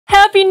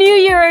Happy New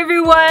Year,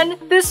 everyone!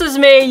 This is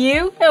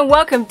MeiYu, and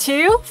welcome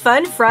to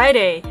Fun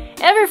Friday.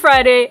 Every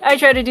Friday, I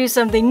try to do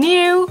something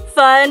new,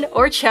 fun,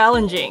 or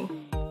challenging.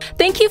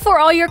 Thank you for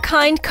all your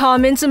kind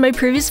comments in my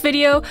previous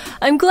video.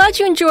 I'm glad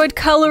you enjoyed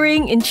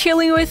coloring and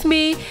chilling with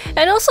me,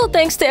 and also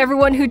thanks to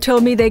everyone who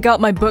told me they got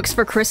my books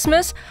for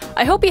Christmas.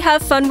 I hope you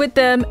have fun with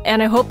them,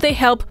 and I hope they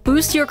help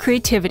boost your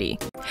creativity.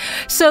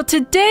 So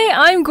today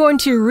I'm going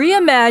to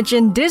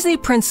reimagine Disney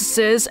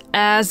princesses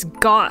as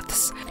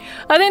goths.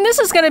 I think this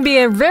is going to be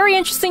a very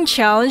interesting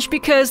challenge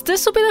because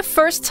this will be the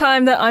first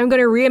time that I'm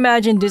going to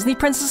reimagine Disney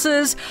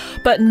princesses,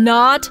 but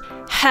not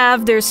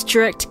have their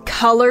strict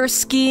color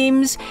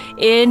schemes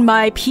in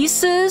my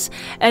pieces.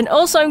 And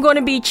also I'm going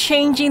to be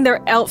changing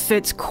their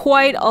outfits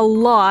quite a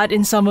lot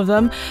in some of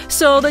them.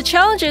 So the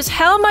challenge is,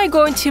 how am I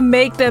going to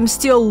make them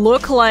still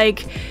look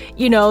like,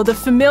 you know, the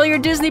familiar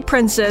Disney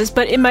princess,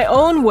 but in my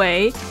own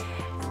way?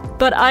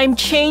 But I'm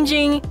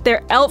changing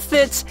their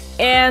outfits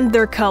and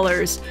their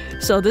colors.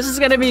 So this is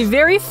going to be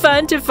very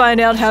fun to find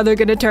out how they're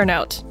going to turn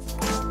out.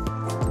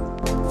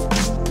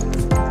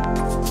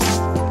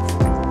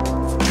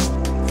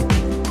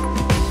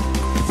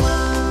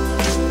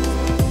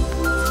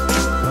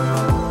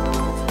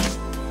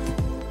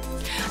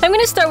 I'm going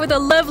to start with a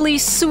lovely,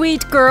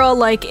 sweet girl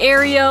like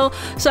Ariel.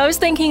 So I was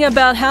thinking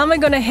about how am I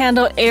going to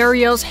handle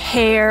Ariel's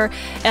hair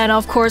and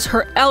of course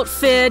her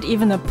outfit,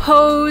 even the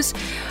pose.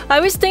 I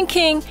was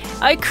thinking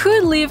I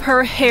could leave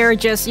her hair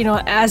just, you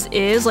know, as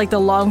is, like the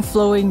long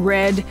flowing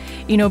red,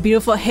 you know,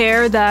 beautiful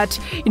hair that,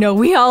 you know,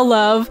 we all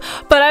love.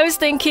 But I was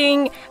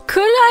thinking,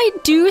 could I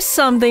do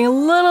something a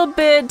little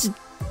bit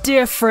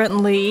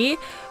differently?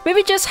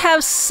 Maybe just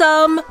have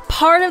some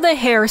part of the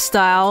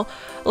hairstyle,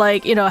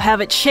 like, you know, have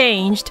it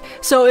changed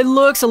so it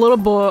looks a little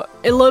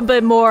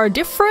bit more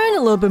different, a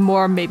little bit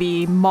more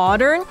maybe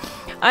modern.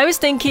 I was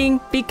thinking,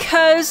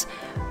 because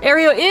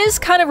Ariel is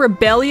kind of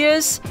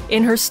rebellious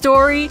in her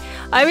story,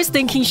 I was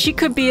thinking she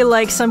could be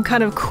like some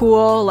kind of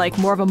cool, like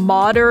more of a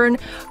modern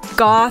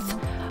goth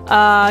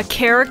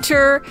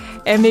character,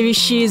 and maybe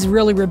she's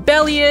really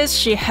rebellious,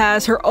 she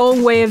has her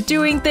own way of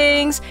doing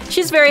things,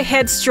 she's very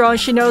headstrong,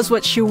 she knows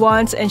what she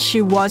wants and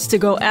she wants to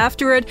go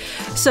after it.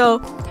 So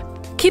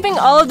keeping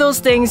all of those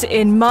things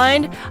in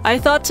mind, I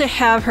thought to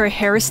have her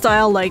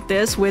hairstyle like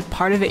this with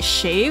part of it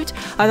shaved.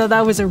 I thought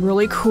that was a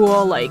really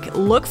cool like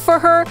look for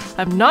her.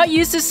 I'm not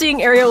used to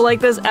seeing Ariel like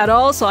this at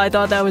all, so I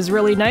thought that was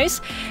really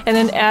nice. And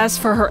then as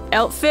for her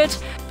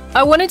outfit,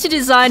 I wanted to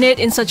design it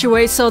in such a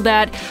way so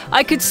that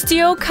I could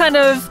still kind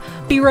of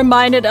be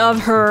reminded of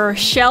her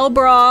shell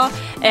bra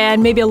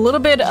and maybe a little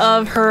bit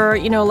of her,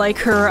 you know, like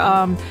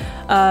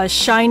her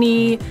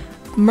shiny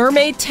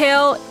mermaid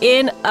tail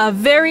in a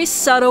very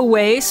subtle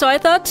way. So I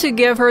thought to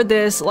give her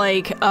this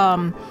like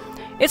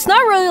it's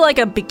not really like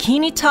a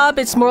bikini top,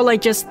 it's more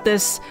like just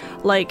this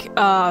like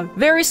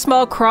very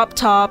small crop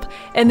top,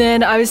 and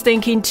then I was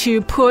thinking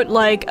to put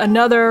like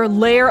another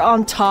layer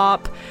on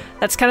top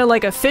that's kind of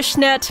like a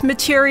fishnet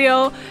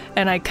material,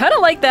 and I kind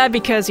of like that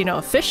because, you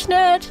know,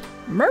 fishnet,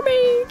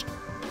 mermaid.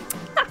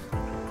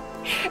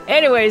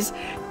 Anyways,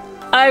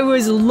 I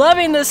was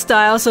loving this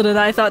style, so that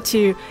I thought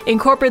to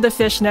incorporate the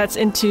fishnets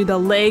into the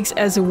legs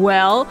as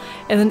well.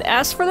 And then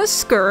as for the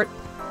skirt,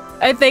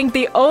 I think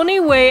the only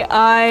way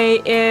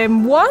I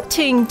am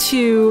wanting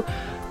to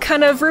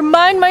kind of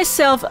remind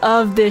myself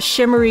of the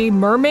shimmery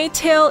mermaid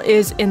tail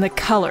is in the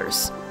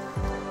colors.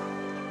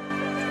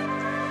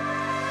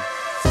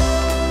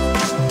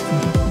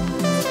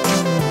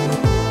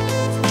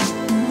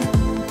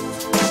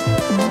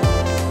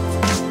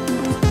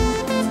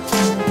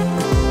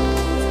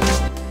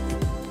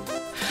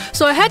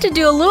 So I had to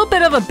do a little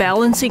bit of a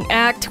balancing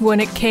act when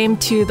it came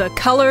to the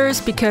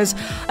colors, because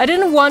I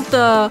didn't want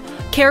the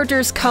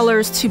characters'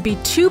 colors to be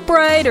too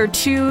bright or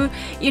too,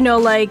 you know,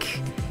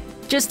 like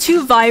just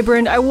too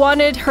vibrant. I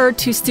wanted her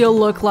to still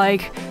look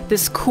like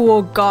this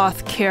cool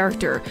goth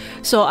character.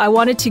 So I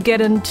wanted to get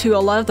into a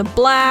lot of the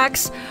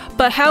blacks,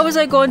 but how was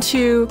I going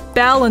to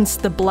balance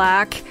the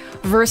black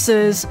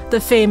versus the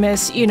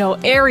famous, you know,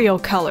 Ariel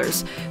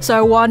colors? So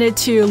I wanted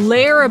to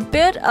layer a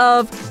bit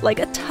of, like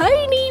a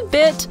tiny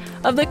bit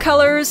of the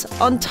colors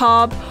on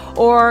top,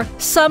 or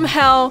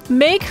somehow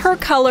make her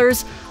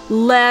colors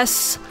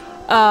less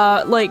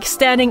like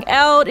standing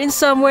out in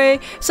some way.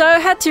 So I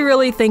had to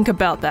really think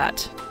about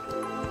that.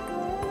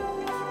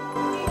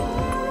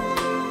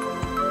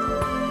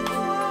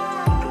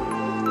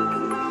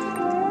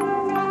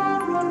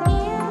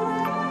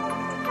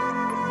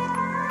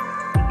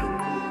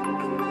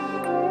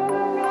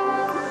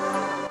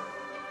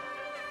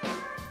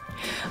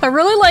 I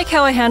really like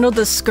how I handled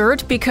the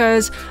skirt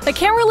because I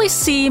can't really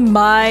see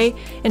my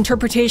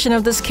interpretation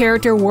of this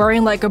character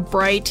wearing like a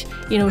bright,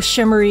 you know,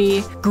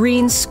 shimmery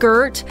green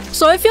skirt.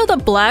 So I feel the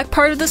black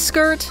part of the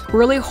skirt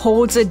really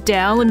holds it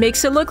down and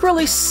makes it look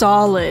really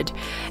solid.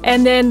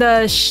 And then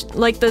the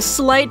like the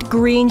slight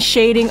green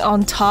shading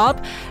on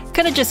top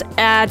kind of just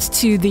adds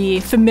to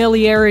the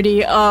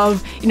familiarity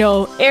of, you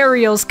know,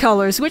 Ariel's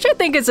colors, which I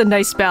think is a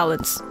nice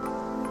balance.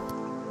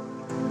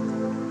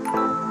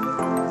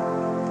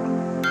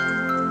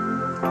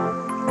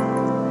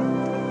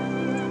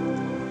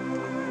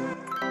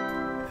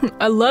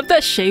 I love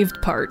that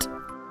shaved part.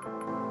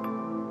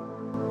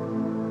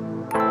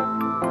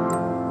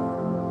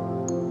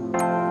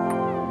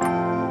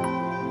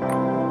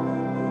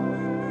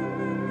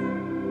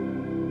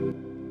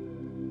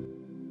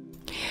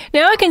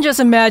 Now I can just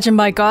imagine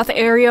my goth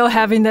Ariel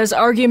having this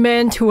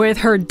argument with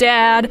her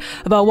dad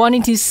about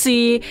wanting to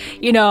see,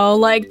 you know,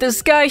 like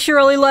this guy she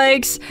really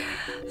likes.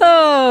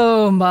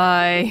 Oh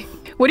my.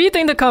 What do you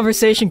think the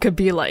conversation could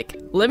be like?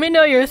 Let me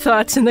know your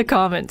thoughts in the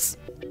comments.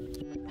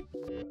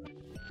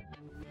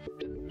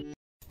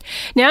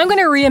 Now I'm going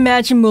to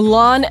reimagine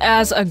Mulan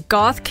as a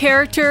goth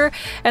character,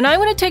 and I'm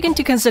going to take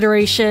into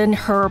consideration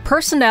her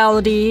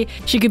personality.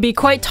 She could be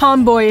quite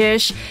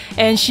tomboyish,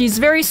 and she's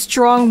very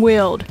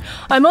strong-willed.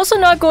 I'm also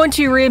not going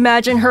to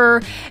reimagine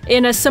her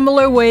in a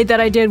similar way that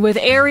I did with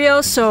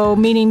Ariel, so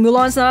meaning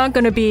Mulan's not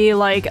going to be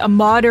like a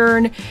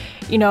modern,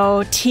 you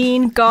know,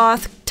 teen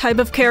goth type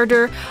of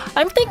character.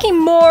 I'm thinking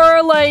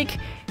more like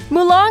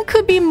Mulan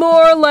could be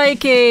more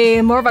like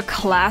more of a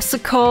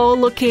classical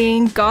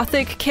looking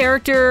gothic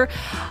character.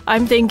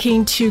 I'm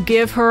thinking to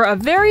give her a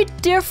very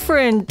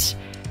different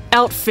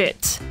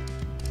outfit.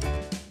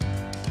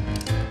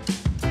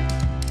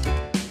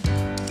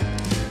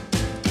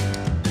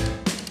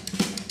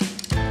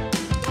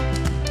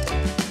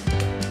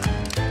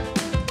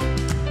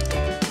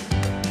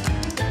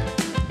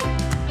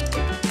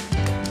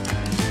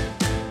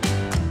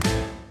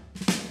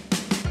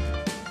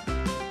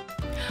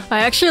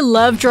 I actually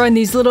love drawing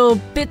these little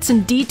bits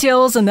and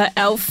details in the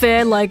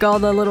outfit, like all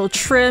the little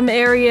trim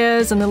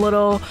areas and the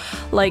little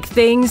like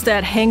things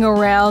that hang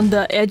around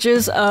the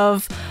edges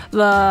of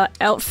the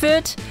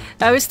outfit.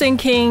 I was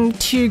thinking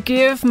to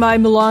give my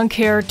Mulan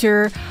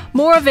character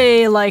more of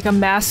a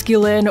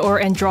masculine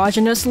or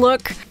androgynous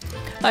look.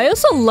 I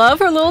also love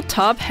her little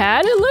top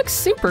hat. It looks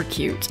super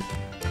cute.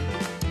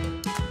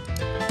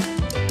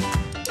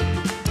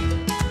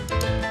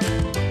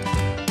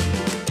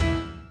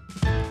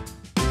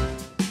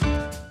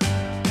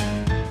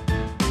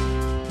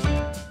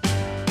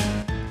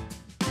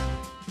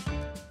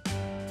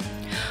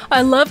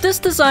 I love this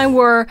design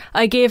where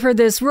I gave her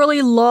this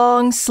really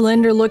long,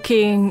 slender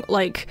looking,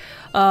 kind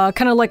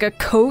of like a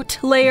coat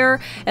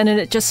layer, and then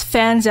it just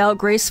fans out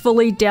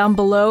gracefully down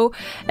below.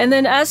 And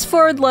then as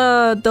for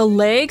the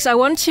legs, I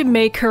wanted to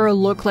make her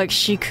look like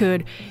she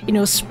could, you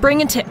know,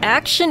 spring into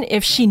action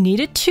if she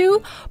needed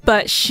to,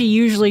 but she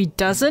usually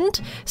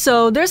doesn't.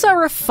 So there's a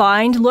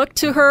refined look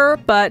to her,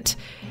 but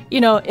you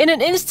know, in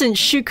an instant,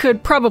 she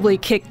could probably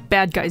kick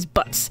bad guys'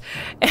 butts.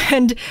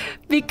 And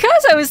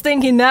because I was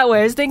thinking that way,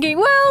 I was thinking,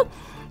 well,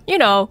 you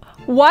know,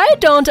 why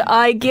don't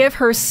I give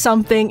her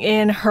something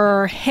in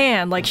her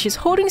hand? Like she's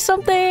holding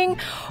something,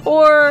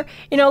 or,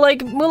 you know,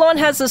 like Mulan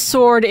has a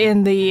sword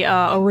in the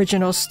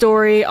original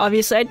story.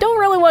 Obviously, I don't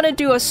really want to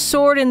do a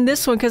sword in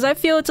this one because I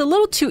feel it's a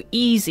little too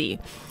easy.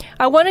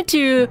 I wanted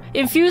to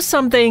infuse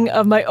something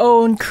of my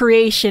own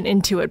creation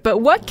into it, but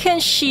what can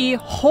she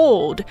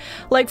hold?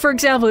 Like, for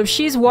example, if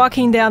she's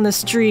walking down the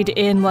street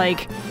in,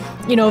 like,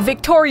 you know,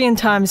 Victorian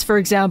times, for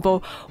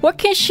example, what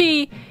can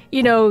she,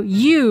 you know,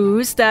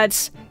 use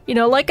that's, you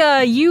know, like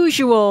a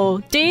usual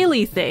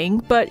daily thing,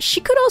 but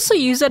she could also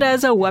use it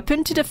as a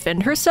weapon to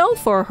defend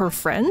herself or her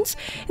friends.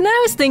 And then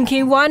I was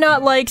thinking, why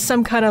not like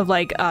some kind of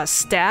like a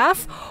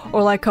staff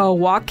or like a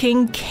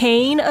walking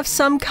cane of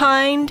some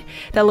kind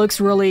that looks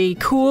really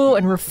cool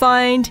and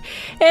refined.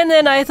 And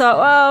then I thought,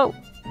 well,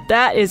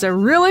 that is a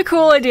really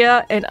cool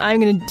idea, and I'm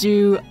gonna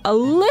do a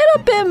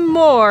little bit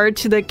more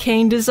to the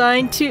cane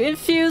design to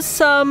infuse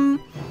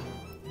some,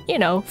 you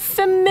know,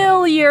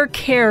 familiar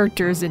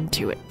characters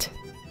into it.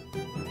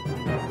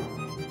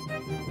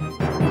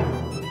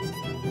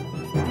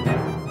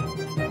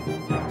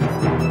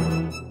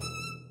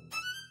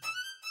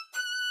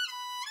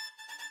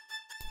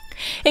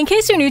 In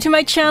case you're new to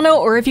my channel,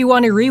 or if you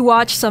want to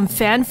rewatch some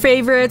fan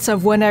favorites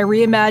of when I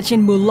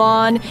reimagined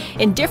Mulan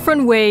in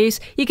different ways,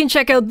 you can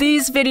check out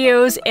these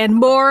videos and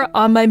more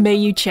on my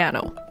MeiYu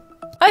channel.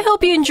 I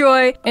hope you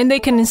enjoy and they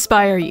can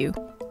inspire you.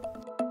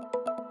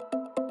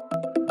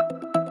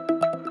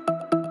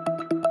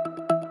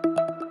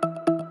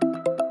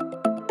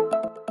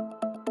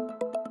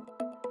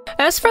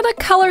 As for the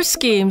color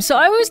scheme, so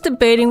I was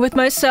debating with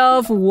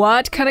myself,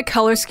 what kind of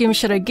color scheme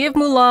should I give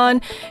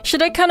Mulan?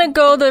 Should I kind of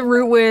go the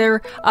route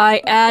where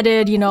I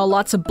added, you know,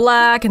 lots of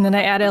black, and then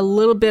I added a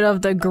little bit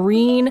of the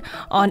green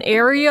on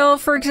Ariel,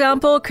 for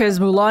example, because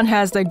Mulan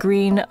has the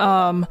green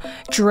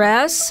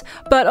dress,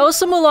 but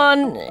also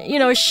Mulan, you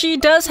know, she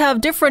does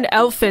have different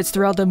outfits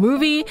throughout the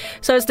movie,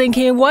 so I was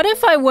thinking, what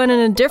if I went in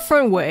a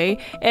different way,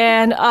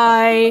 and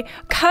I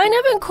kind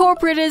of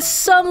incorporated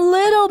some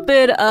little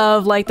bit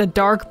of like the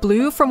dark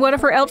blue from one of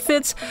her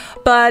outfits,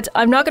 but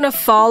I'm not gonna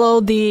follow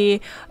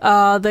the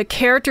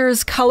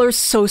character's colors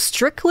so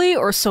strictly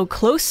or so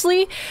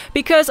closely,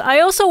 because I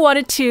also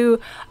wanted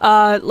to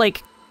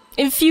like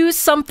infuse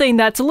something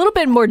that's a little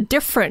bit more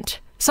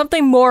different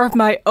something more of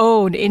my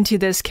own into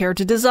this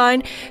character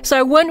design. So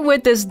I went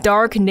with this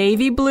dark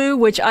navy blue,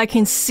 which I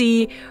can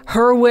see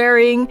her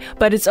wearing,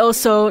 but it's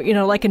also, you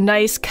know, like a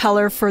nice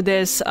color for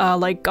this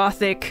like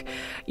gothic,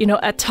 you know,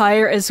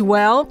 attire as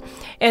well.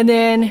 And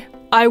then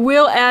I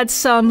will add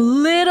some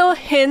little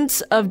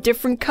hints of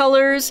different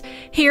colors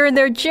here and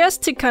there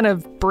just to kind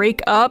of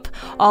break up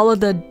all of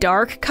the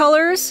dark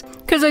colors.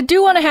 Because I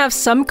do want to have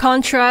some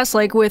contrast,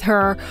 like with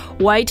her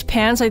white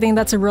pants. I think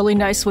that's a really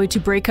nice way to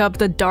break up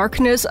the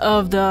darkness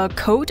of the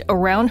coat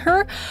around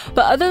her.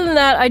 But other than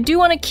that, I do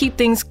want to keep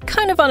things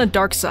kind of on a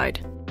dark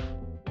side.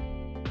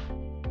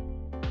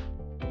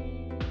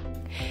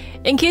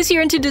 In case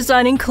you're into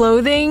designing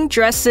clothing,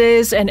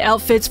 dresses, and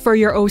outfits for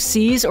your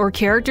OCs or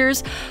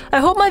characters,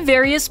 I hope my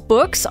various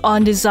books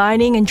on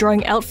designing and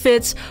drawing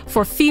outfits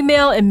for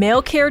female and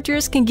male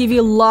characters can give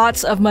you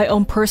lots of my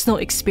own personal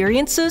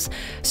experiences,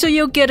 so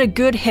you'll get a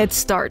good head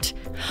start.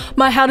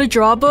 My How to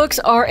Draw books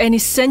are an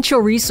essential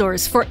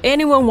resource for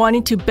anyone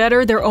wanting to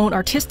better their own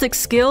artistic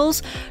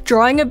skills,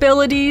 drawing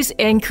abilities,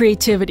 and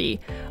creativity.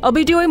 I'll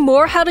be doing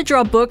more How to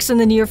Draw books in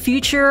the near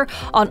future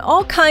on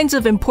all kinds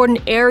of important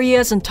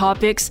areas and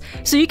topics,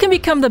 so you can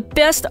become the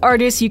best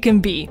artist you can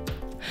be.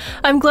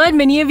 I'm glad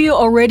many of you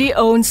already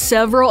own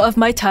several of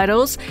my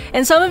titles,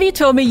 and some of you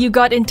told me you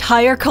got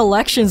entire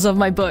collections of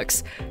my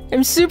books.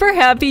 I'm super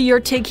happy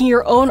you're taking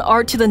your own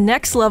art to the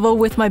next level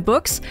with my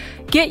books.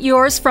 Get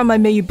yours from my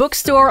MeiYu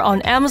bookstore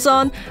on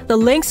Amazon, the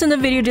link's in the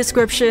video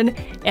description,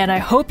 and I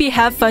hope you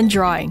have fun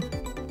drawing.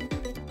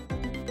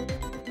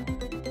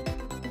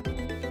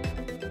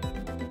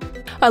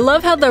 I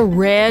love how the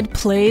red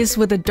plays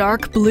with the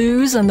dark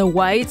blues and the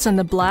whites and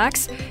the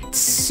blacks. It's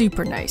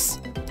super nice.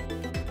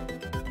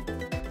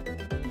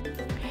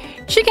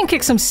 She can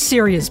kick some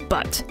serious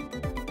butt.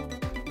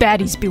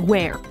 Baddies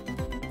beware.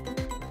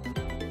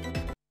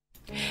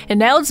 And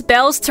now it's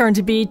Belle's turn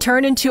to be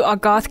turned into a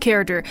goth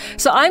character.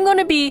 So I'm going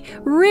to be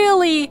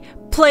really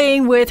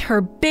playing with her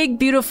big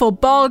beautiful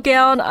ball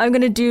gown. I'm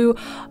gonna do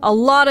a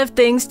lot of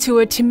things to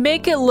it to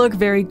make it look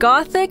very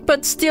gothic,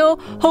 but still,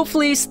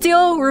 hopefully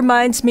still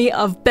reminds me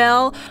of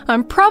Belle.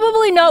 I'm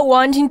probably not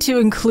wanting to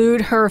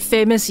include her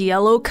famous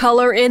yellow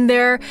color in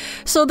there,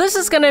 so this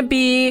is gonna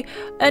be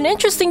an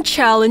interesting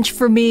challenge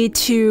for me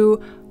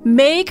to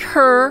make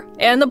her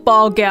and the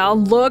ball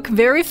gown look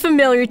very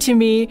familiar to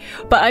me,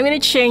 but I'm gonna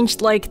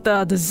change like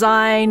the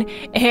design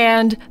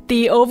and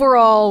the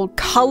overall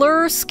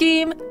color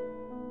scheme.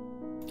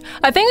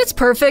 I think it's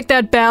perfect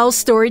that Belle's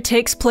story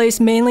takes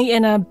place mainly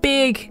in a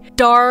big,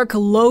 dark,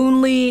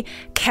 lonely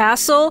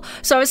castle.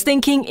 So I was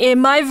thinking, in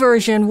my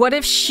version, what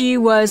if she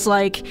was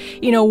like,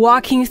 you know,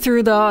 walking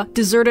through the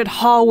deserted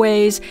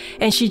hallways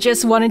and she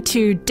just wanted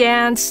to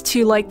dance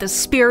to like the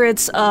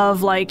spirits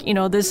of like, you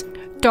know, this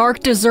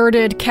dark,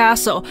 deserted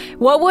castle.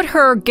 What would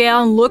her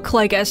gown look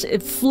like as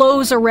it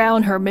flows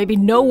around her? Maybe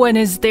no one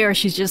is there.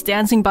 She's just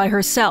dancing by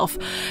herself.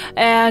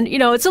 And, you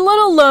know, it's a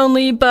little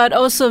lonely, but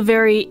also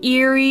very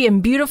eerie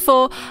and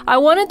beautiful. I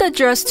wanted the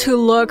dress to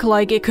look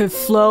like it could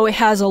flow. It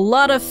has a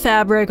lot of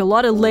fabric, a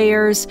lot of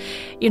layers.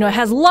 You know, it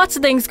has lots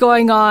of things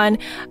going on.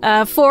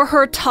 For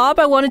her top,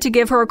 I wanted to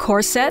give her a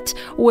corset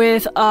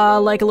with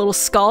like a little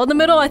skull in the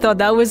middle. I thought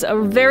that was a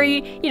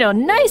very, you know,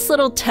 nice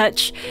little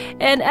touch.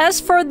 And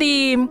as for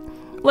the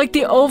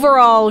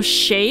overall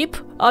shape,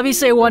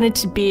 obviously I want it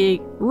to be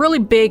really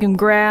big and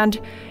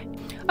grand.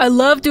 I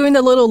love doing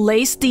the little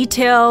lace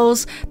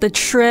details, the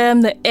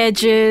trim, the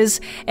edges,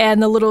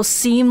 and the little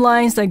seam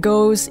lines that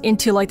goes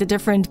into like the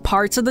different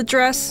parts of the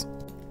dress.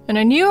 And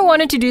I knew I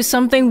wanted to do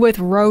something with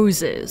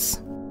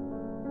roses.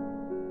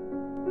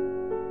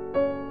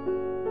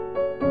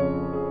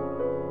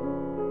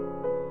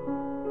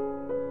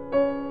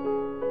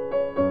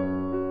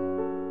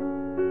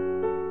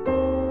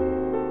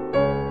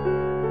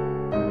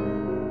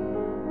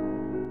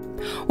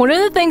 One of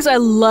the things I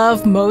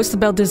love most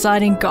about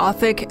designing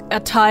gothic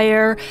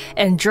attire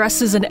and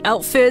dresses and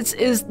outfits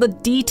is the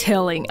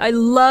detailing. I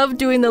love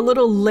doing the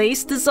little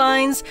lace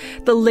designs,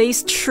 the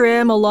lace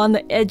trim along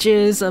the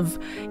edges of,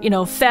 you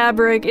know,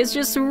 fabric. It's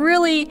just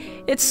really,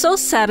 it's so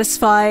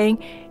satisfying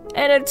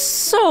and it's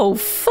so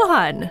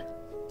fun.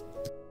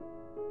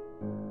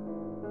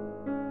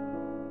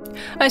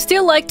 I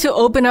still like to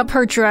open up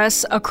her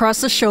dress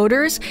across the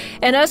shoulders,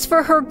 and as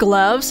for her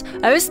gloves,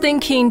 I was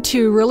thinking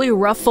to really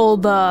ruffle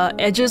the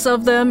edges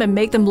of them and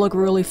make them look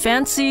really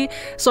fancy,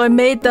 so I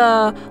made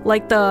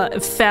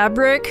the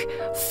fabric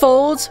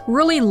folds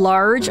really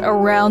large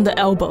around the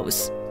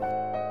elbows.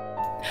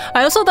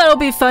 I also thought it would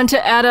be fun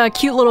to add a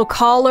cute little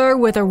collar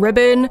with a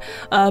ribbon,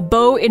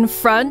 bow in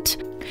front.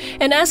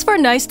 And as for a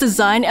nice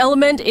design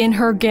element in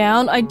her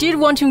gown, I did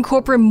want to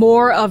incorporate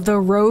more of the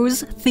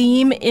rose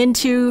theme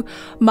into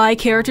my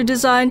character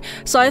design.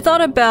 So I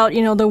thought about,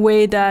 you know, the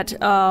way that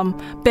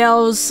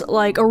Belle's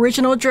like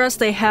original dress,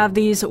 they have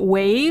these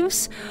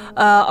waves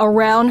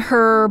around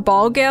her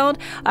ball gown.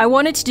 I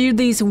wanted to do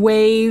these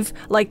wave,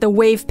 like the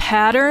wave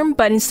pattern,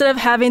 but instead of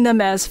having them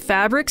as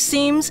fabric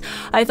seams,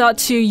 I thought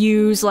to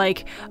use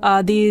like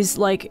these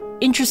like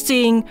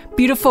interesting,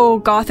 beautiful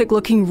gothic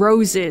looking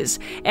roses,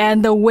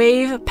 and the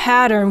wave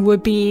pattern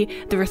would be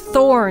their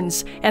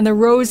thorns, and the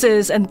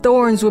roses and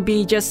thorns would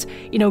be just,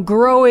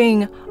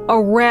 growing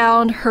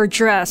around her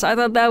dress. I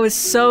thought that was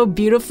so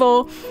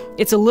beautiful.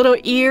 It's a little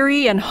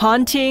eerie and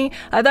haunting.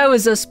 I thought it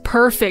was just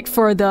perfect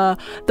for the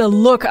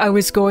look I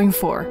was going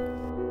for.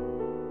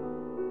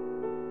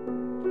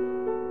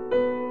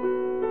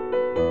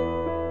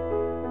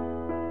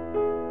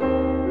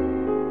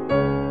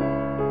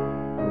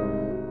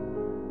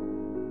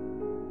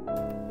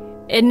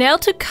 And now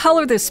to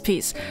color this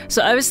piece.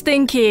 So I was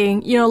thinking,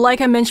 like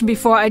I mentioned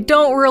before, I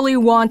don't really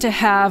want to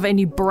have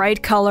any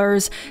bright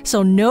colors,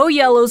 so no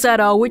yellows at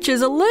all, which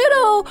is a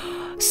little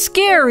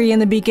scary in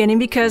the beginning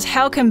because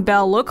how can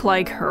Belle look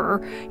like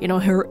her,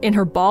 in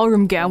her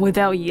ballroom gown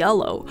without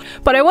yellow?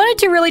 But I wanted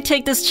to really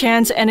take this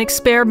chance and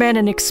experiment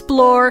and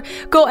explore,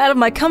 go out of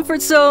my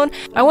comfort zone.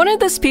 I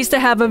wanted this piece to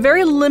have a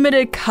very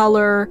limited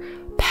color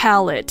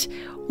palette.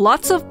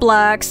 Lots of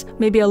blacks,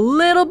 maybe a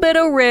little bit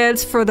of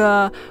reds for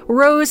the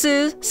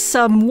roses,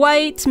 some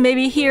white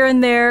maybe here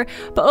and there,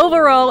 but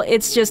overall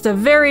it's just a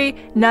very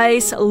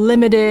nice,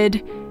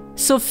 limited,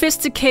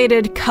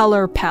 sophisticated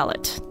color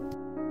palette.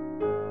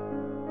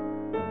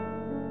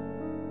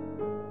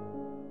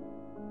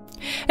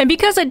 And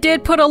because I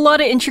did put a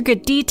lot of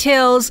intricate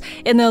details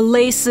in the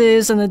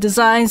laces and the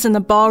designs in the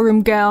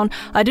ballroom gown,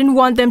 I didn't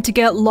want them to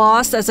get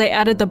lost as I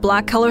added the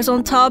black colors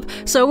on top,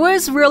 so I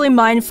was really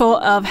mindful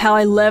of how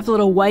I left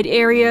little white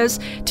areas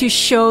to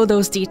show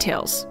those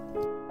details.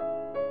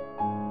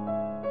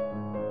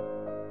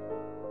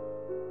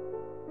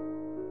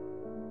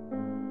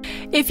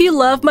 If you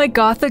love my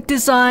gothic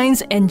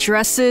designs and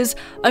dresses,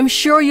 I'm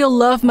sure you'll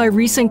love my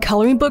recent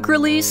coloring book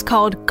release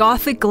called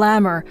Gothic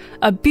Glamour,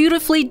 a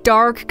beautifully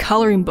dark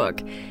coloring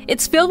book.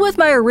 It's filled with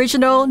my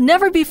original,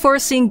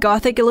 never-before-seen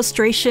gothic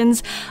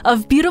illustrations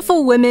of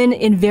beautiful women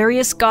in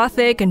various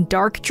gothic and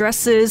dark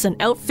dresses and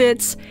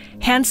outfits,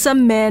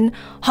 handsome men,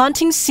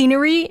 haunting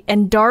scenery,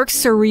 and dark,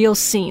 surreal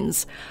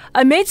scenes.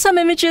 I made some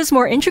images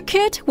more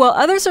intricate, while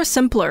others are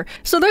simpler,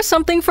 so there's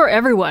something for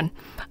everyone.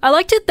 I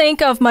like to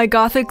think of my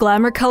Gothic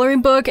Glamour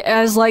coloring book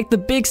as like the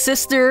big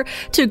sister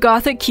to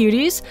Gothic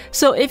Cuties,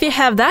 so if you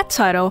have that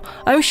title,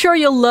 I'm sure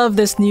you'll love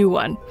this new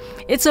one.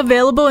 It's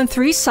available in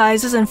 3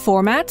 sizes and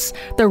formats: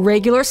 the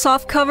regular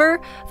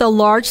softcover, the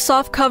large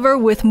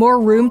softcover with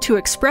more room to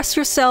express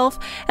yourself,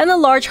 and the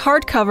large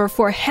hardcover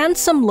for a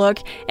handsome look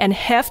and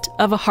heft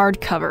of a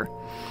hardcover.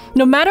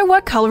 No matter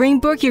what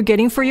coloring book you're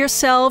getting for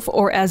yourself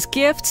or as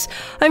gifts,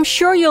 I'm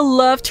sure you'll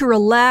love to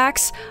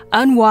relax,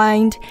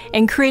 unwind,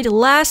 and create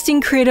lasting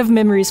creative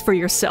memories for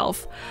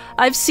yourself.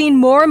 I've seen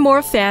more and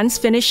more fans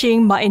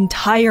finishing my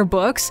entire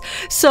books,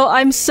 so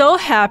I'm so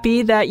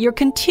happy that you're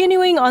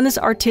continuing on this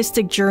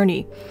artistic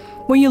journey.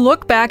 When you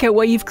look back at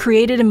what you've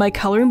created in my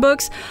coloring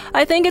books,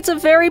 I think it's a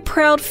very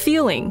proud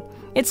feeling.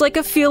 It's like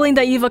a feeling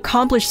that you've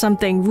accomplished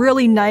something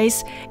really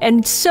nice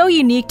and so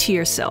unique to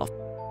yourself.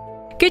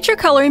 Get your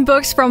coloring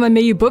books from my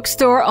MeiYu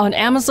bookstore on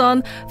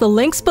Amazon, the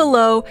link's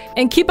below,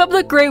 and keep up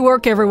the great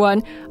work,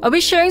 everyone. I'll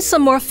be sharing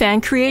some more fan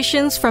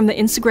creations from the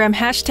Instagram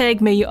hashtag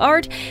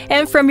MeiYuArt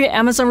and from your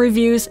Amazon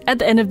reviews at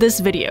the end of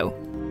this video.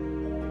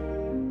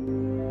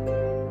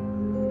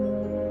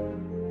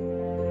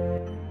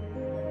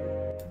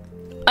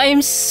 I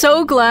am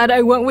so glad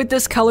I went with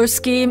this color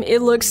scheme.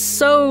 It looks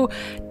so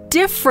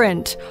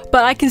different,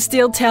 but I can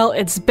still tell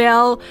it's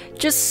Belle,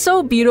 just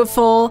so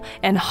beautiful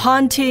and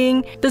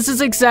haunting. This is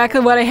exactly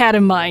what I had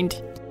in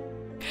mind.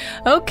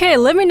 Okay,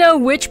 let me know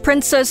which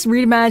princess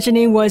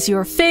reimagining was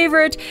your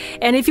favorite,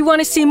 and if you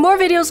want to see more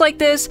videos like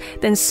this,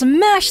 then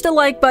smash the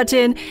like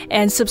button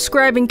and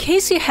subscribe in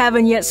case you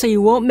haven't yet so you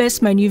won't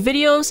miss my new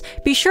videos.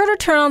 Be sure to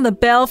turn on the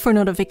bell for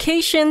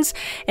notifications,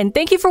 and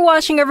thank you for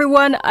watching,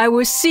 everyone. I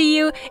will see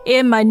you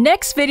in my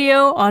next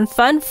video on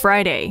Fun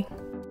Friday.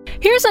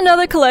 Here's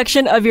another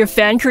collection of your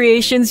fan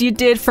creations you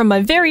did from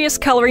my various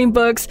coloring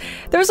books.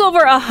 There's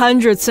over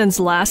 100 since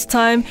last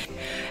time,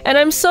 and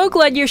I'm so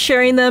glad you're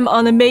sharing them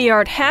on the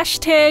MeiYuArt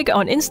hashtag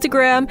on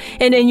Instagram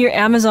and in your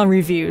Amazon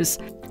reviews.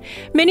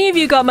 Many of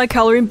you got my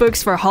coloring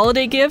books for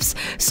holiday gifts,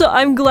 so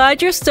I'm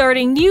glad you're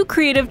starting new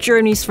creative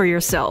journeys for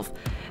yourself.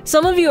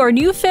 Some of you are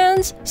new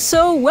fans,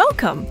 so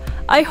welcome!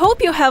 I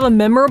hope you have a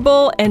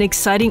memorable and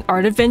exciting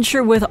art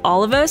adventure with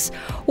all of us.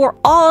 We're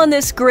all on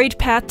this great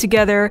path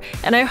together,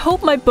 and I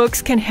hope my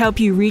books can help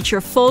you reach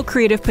your full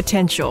creative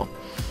potential.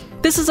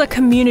 This is a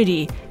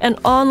community, an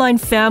online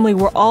family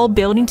we're all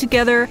building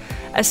together,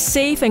 a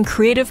safe and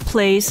creative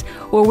place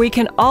where we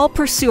can all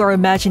pursue our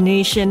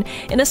imagination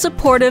in a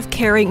supportive,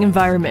 caring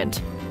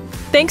environment.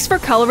 Thanks for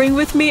coloring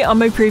with me on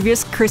my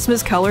previous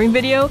Christmas coloring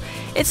video.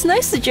 It's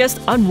nice to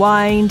just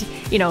unwind,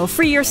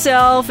 free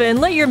yourself and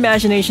let your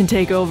imagination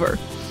take over.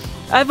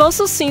 I've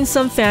also seen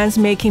some fans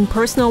making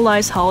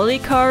personalized holiday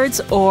cards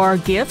or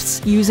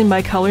gifts using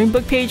my coloring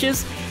book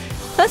pages.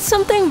 That's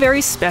something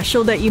very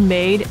special that you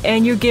made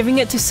and you're giving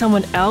it to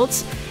someone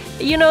else.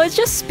 It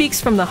just speaks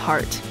from the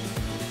heart.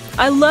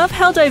 I love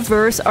how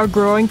diverse our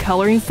growing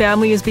coloring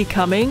family is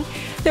becoming.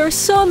 There are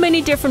so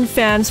many different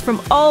fans from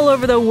all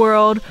over the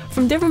world,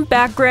 from different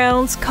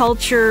backgrounds,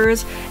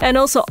 cultures, and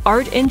also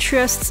art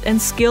interests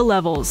and skill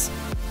levels.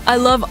 I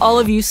love all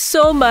of you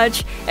so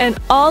much and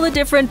all the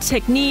different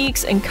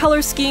techniques and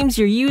color schemes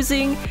you're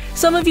using.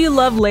 Some of you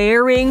love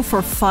layering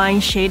for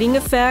fine shading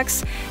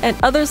effects, and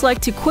others like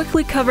to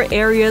quickly cover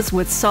areas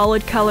with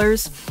solid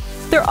colors.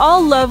 They're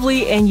all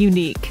lovely and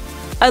unique.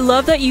 I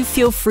love that you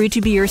feel free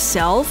to be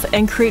yourself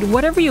and create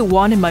whatever you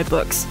want in my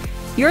books.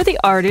 You're the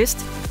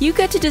artist, you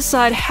get to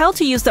decide how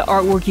to use the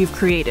artwork you've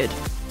created.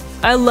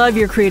 I love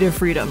your creative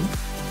freedom.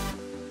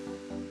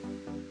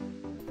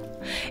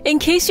 In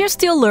case you're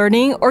still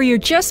learning or you're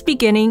just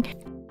beginning,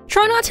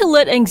 try not to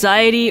let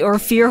anxiety or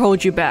fear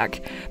hold you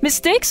back.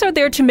 Mistakes are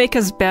there to make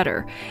us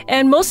better,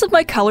 and most of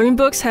my coloring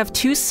books have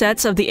 2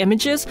 sets of the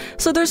images,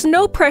 so there's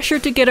no pressure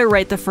to get it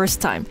right the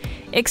first time.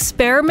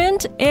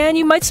 Experiment and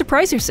you might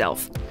surprise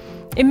yourself.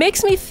 It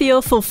makes me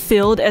feel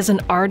fulfilled as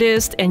an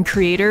artist and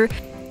creator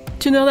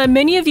to know that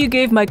many of you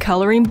gave my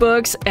coloring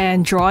books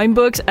and drawing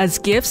books as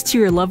gifts to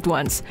your loved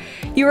ones.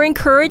 You are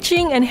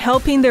encouraging and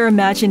helping their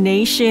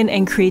imagination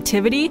and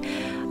creativity.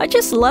 I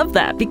just love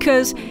that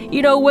because,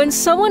 when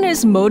someone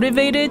is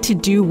motivated to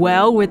do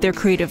well with their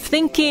creative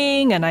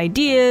thinking and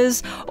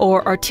ideas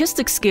or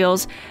artistic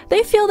skills,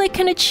 they feel they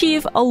can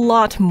achieve a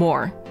lot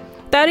more.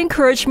 That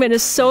encouragement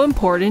is so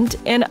important,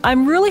 and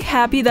I'm really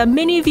happy that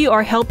many of you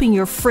are helping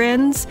your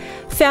friends,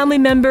 family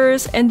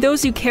members, and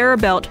those you care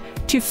about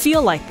to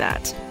feel like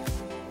that.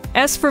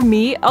 As for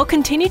me, I'll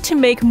continue to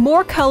make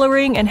more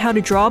coloring and how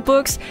to draw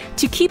books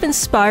to keep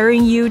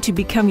inspiring you to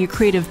become your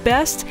creative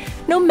best,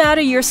 no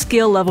matter your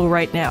skill level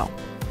right now.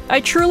 I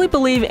truly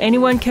believe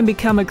anyone can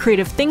become a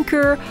creative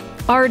thinker,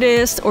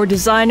 artist, or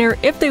designer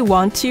if they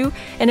want to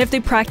and if they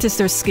practice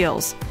their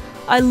skills.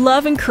 I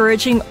love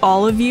encouraging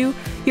all of you.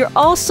 You're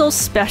all so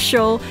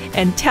special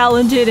and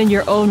talented in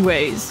your own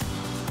ways.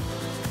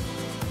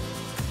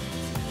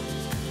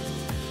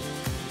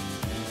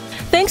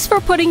 Thanks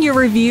for putting your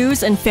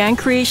reviews and fan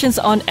creations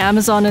on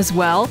Amazon as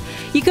well.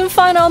 You can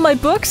find all my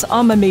books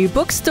on my MeiYu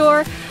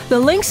bookstore, the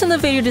links in the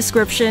video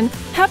description.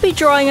 Happy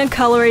drawing and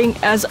coloring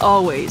as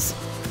always.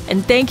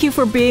 And thank you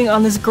for being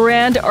on this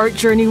grand art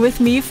journey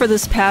with me for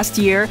this past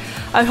year.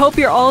 I hope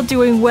you're all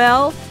doing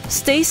well,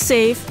 stay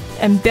safe,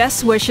 and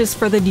best wishes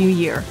for the new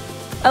year.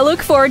 I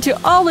look forward to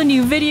all the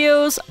new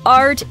videos,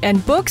 art,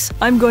 and books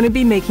I'm going to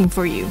be making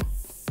for you.